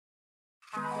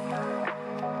Hi,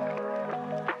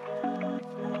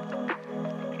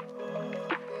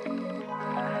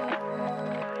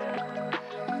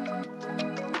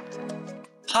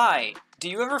 do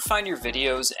you ever find your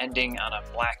videos ending on a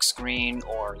black screen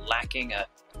or lacking a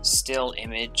still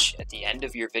image at the end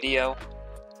of your video?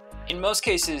 In most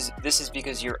cases, this is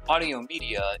because your audio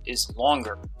media is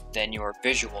longer than your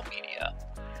visual media,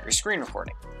 your screen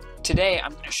recording. Today,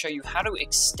 I'm going to show you how to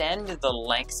extend the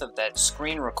length of that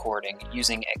screen recording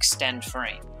using Extend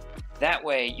Frame. That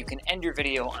way, you can end your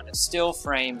video on a still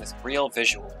frame with real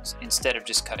visuals instead of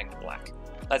just cutting to black.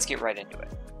 Let's get right into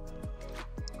it.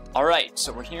 Alright,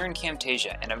 so we're here in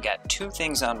Camtasia and I've got two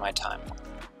things on my timeline.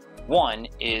 One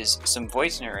is some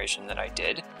voice narration that I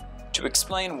did to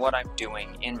explain what I'm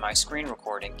doing in my screen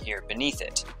recording here beneath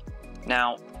it.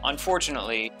 Now,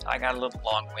 unfortunately, I got a little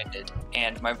long-winded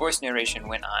and my voice narration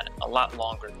went on a lot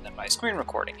longer than my screen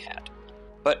recording had.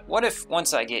 But what if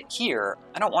once I get here,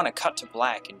 I don't want to cut to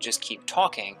black and just keep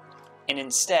talking, and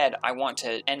instead I want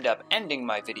to end up ending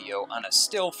my video on a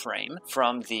still frame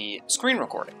from the screen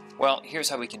recording? Well, here's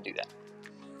how we can do that.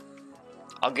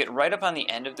 I'll get right up on the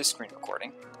end of the screen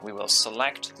recording. We will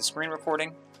select the screen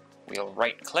recording, we'll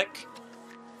right-click,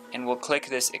 and we'll click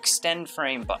this Extend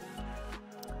Frame button.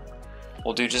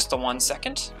 We'll do just the 1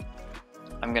 second.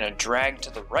 I'm going to drag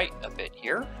to the right a bit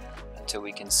here until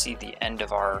we can see the end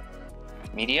of our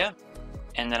media,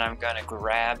 and then I'm going to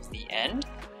grab the end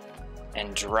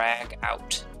and drag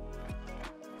out.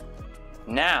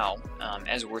 Now,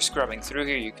 as we're scrubbing through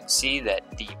here, you can see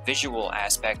that the visual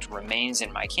aspect remains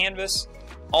in my canvas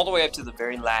all the way up to the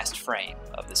very last frame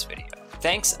of this video.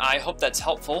 Thanks, I hope that's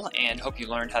helpful and hope you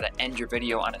learned how to end your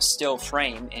video on a still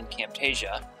frame in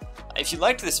Camtasia. If you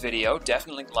liked this video,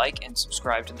 definitely like and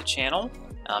subscribe to the channel.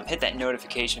 Hit that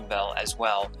notification bell as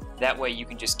well. That way you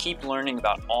can just keep learning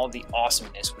about all the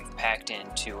awesomeness we've packed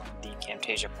into the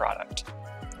Camtasia product.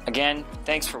 Again,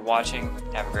 thanks for watching.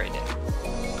 Have a great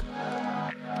day.